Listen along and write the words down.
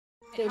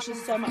there's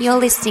just so much. You're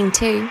listening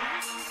to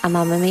a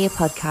Mamma Mia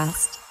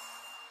podcast.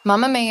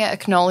 Mamma Mia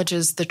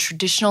acknowledges the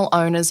traditional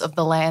owners of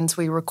the lands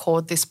we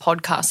record this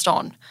podcast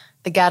on,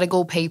 the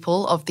Gadigal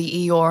people of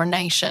the Eora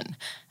Nation,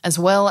 as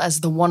well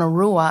as the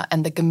Wonnarua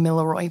and the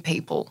Gamilaroi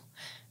people.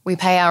 We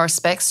pay our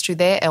respects to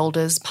their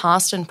elders,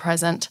 past and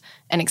present,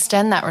 and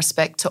extend that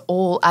respect to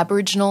all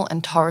Aboriginal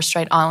and Torres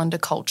Strait Islander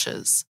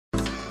cultures.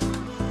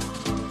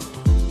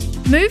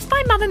 Move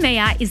by Mamma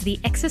Mia is the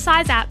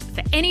exercise app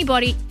for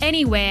anybody,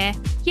 anywhere.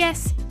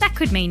 Yes, that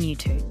could mean you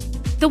too.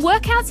 The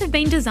workouts have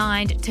been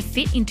designed to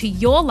fit into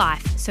your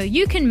life so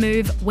you can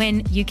move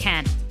when you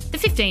can. The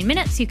 15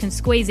 minutes you can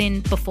squeeze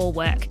in before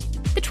work.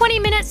 The 20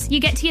 minutes you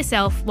get to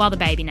yourself while the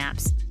baby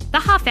naps. The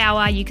half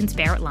hour you can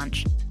spare at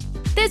lunch.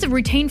 There's a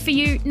routine for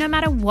you no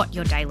matter what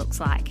your day looks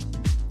like.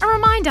 A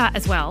reminder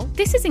as well,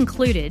 this is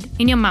included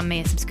in your Mamma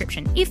Mia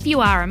subscription. If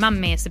you are a Mamma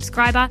Mia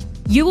subscriber,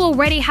 you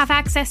already have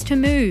access to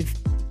Move.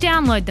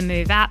 Download the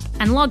Move app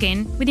and log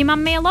in with your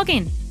Mamma Mia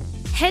login.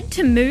 Head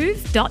to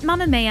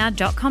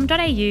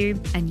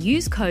move.mammamia.com.au and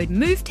use code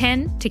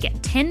MOVE10 to get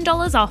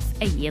 $10 off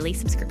a yearly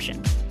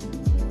subscription.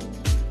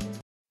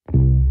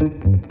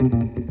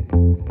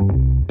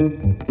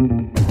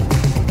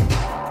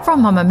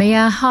 From Mamma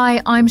Mia,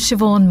 hi, I'm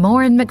Siobhan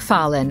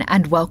Moran-McFarlane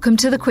and welcome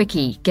to The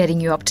Quickie,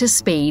 getting you up to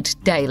speed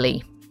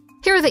daily.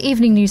 Here are the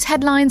evening news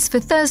headlines for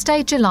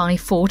Thursday, July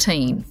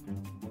 14.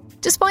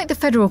 Despite the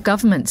federal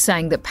government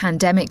saying that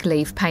pandemic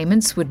leave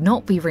payments would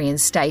not be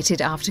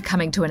reinstated after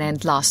coming to an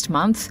end last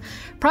month,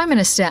 Prime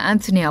Minister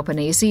Anthony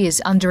Albanese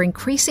is under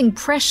increasing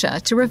pressure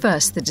to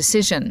reverse the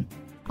decision.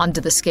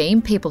 Under the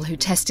scheme, people who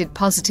tested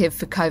positive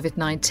for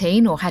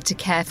COVID-19 or had to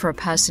care for a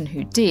person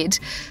who did,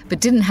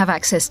 but didn't have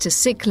access to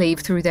sick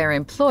leave through their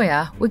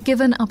employer, were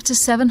given up to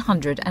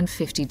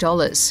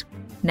 $750.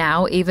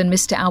 Now, even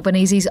Mr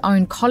Albanese's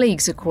own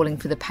colleagues are calling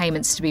for the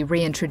payments to be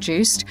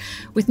reintroduced,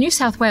 with New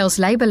South Wales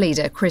Labor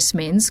leader Chris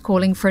Minns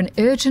calling for an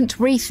urgent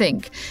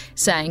rethink,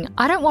 saying,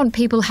 "I don't want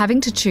people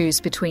having to choose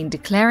between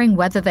declaring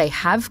whether they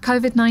have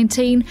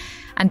COVID-19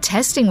 and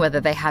testing whether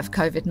they have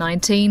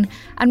COVID-19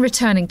 and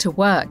returning to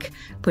work,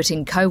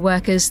 putting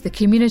co-workers, the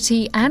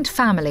community and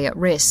family at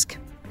risk."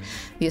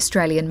 The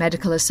Australian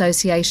Medical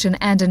Association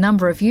and a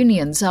number of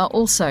unions are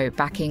also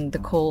backing the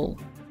call.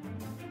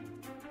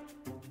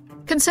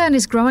 Concern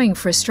is growing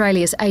for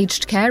Australia's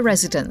aged care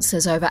residents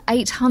as over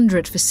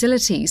 800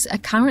 facilities are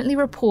currently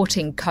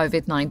reporting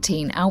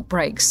COVID-19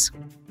 outbreaks.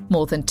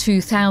 More than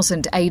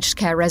 2,000 aged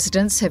care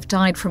residents have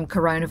died from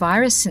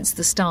coronavirus since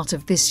the start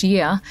of this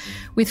year,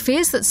 with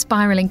fears that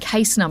spiralling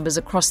case numbers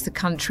across the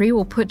country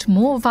will put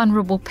more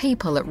vulnerable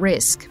people at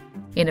risk.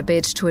 In a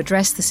bid to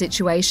address the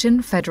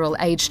situation, Federal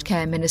Aged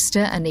Care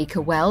Minister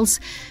Anika Wells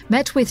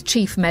met with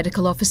Chief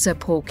Medical Officer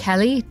Paul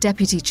Kelly,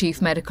 Deputy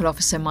Chief Medical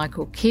Officer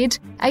Michael Kidd,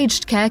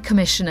 Aged Care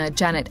Commissioner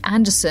Janet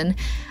Anderson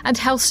and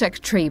Health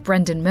Secretary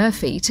Brendan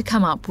Murphy to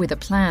come up with a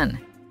plan.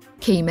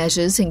 Key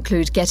measures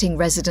include getting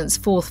residents'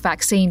 fourth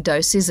vaccine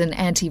doses and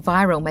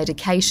antiviral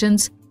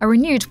medications, a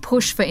renewed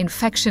push for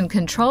infection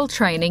control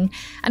training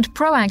and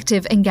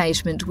proactive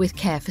engagement with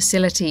care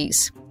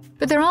facilities.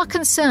 But there are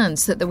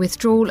concerns that the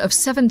withdrawal of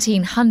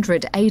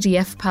 1,700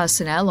 ADF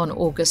personnel on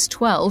August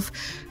 12,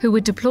 who were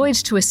deployed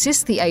to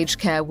assist the aged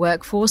care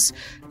workforce,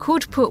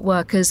 could put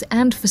workers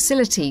and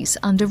facilities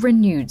under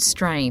renewed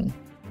strain.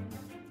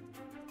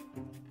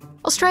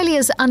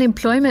 Australia's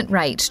unemployment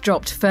rate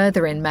dropped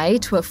further in May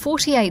to a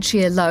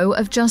 48-year low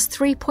of just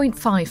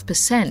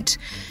 3.5%,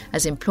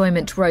 as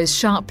employment rose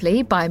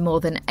sharply by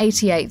more than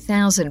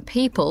 88,000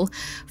 people,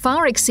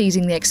 far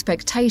exceeding the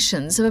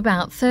expectations of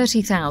about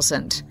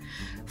 30,000.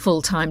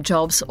 Full-time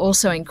jobs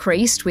also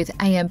increased, with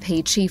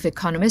AMP chief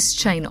economist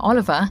Shane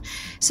Oliver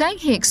saying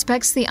he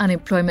expects the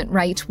unemployment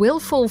rate will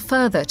fall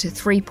further to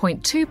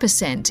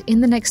 3.2% in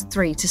the next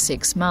 3 to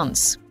 6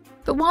 months.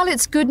 But while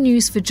it's good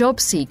news for job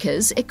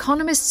seekers,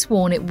 economists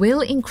warn it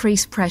will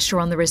increase pressure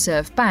on the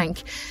Reserve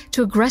Bank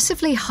to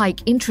aggressively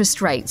hike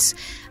interest rates,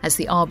 as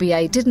the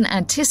RBA didn't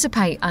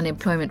anticipate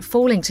unemployment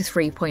falling to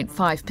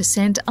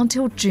 3.5%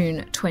 until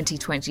June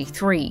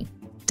 2023.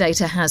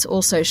 Data has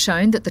also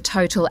shown that the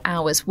total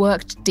hours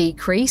worked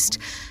decreased,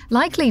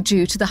 likely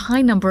due to the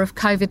high number of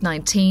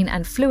COVID-19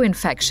 and flu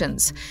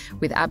infections,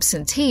 with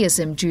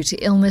absenteeism due to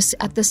illness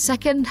at the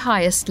second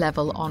highest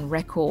level on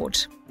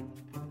record.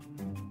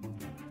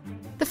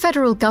 The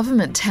federal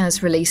government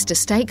has released a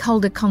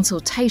stakeholder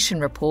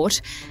consultation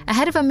report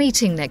ahead of a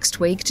meeting next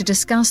week to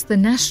discuss the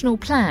national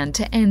plan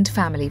to end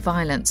family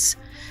violence.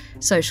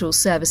 Social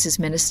Services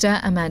Minister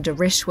Amanda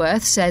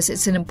Rishworth says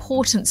it's an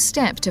important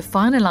step to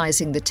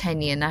finalising the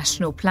 10-year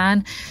national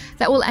plan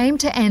that will aim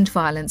to end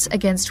violence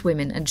against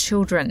women and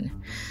children.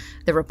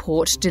 The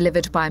report,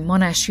 delivered by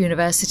Monash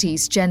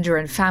University's Gender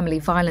and Family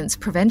Violence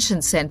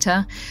Prevention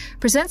Centre,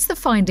 presents the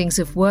findings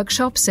of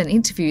workshops and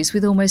interviews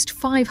with almost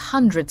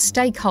 500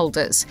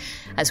 stakeholders,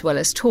 as well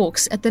as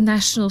talks at the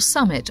National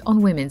Summit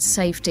on Women's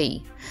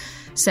Safety.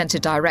 Centre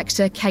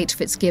Director Kate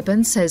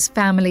Fitzgibbon says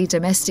family,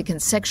 domestic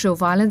and sexual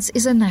violence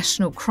is a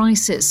national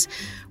crisis,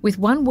 with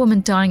one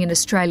woman dying in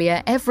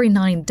Australia every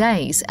 9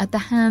 days at the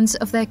hands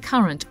of their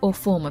current or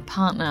former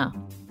partner.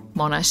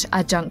 Monash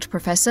adjunct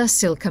professor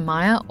Silke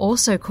Meyer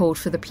also called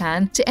for the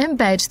plan to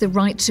embed the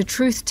right to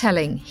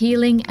truth-telling,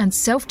 healing and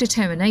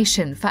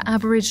self-determination for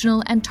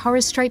Aboriginal and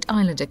Torres Strait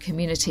Islander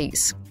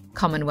communities.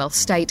 Commonwealth,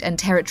 state and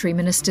territory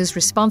ministers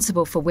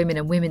responsible for women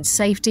and women's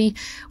safety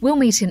will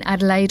meet in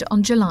Adelaide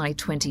on July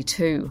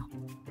 22.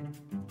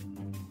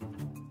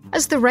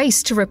 As the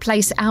race to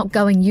replace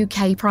outgoing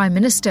UK Prime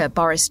Minister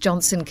Boris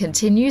Johnson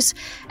continues,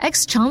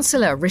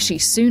 ex-Chancellor Rishi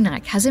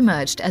Sunak has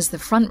emerged as the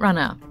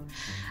frontrunner.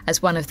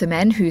 As one of the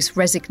men whose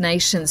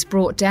resignations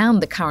brought down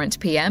the current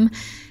PM,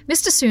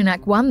 Mr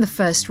Sunak won the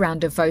first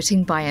round of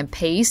voting by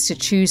MPs to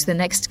choose the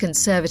next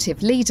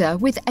Conservative leader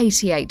with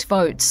 88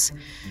 votes.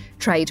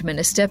 Trade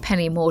Minister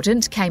Penny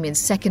Mordaunt came in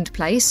second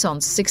place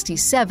on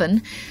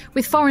 67,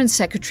 with Foreign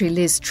Secretary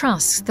Liz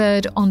Truss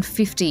third on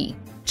 50.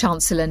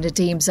 Chancellor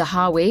Nadhim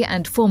Zahawi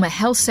and former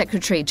Health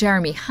Secretary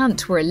Jeremy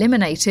Hunt were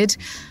eliminated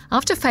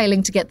after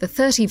failing to get the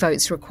 30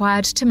 votes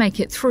required to make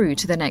it through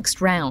to the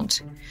next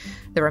round.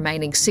 The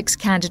remaining 6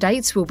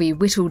 candidates will be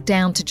whittled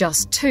down to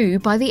just 2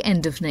 by the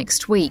end of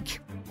next week.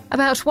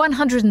 About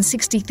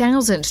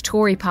 160,000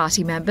 Tory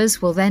party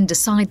members will then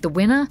decide the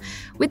winner,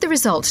 with the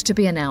result to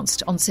be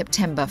announced on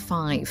September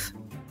 5.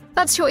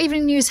 That's your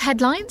evening news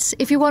headlines.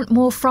 If you want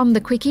more from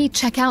The Quickie,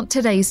 check out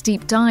today's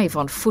deep dive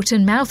on foot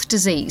and mouth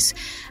disease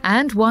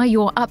and why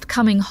your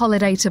upcoming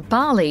holiday to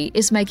Bali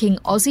is making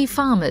Aussie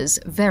farmers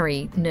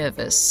very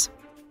nervous.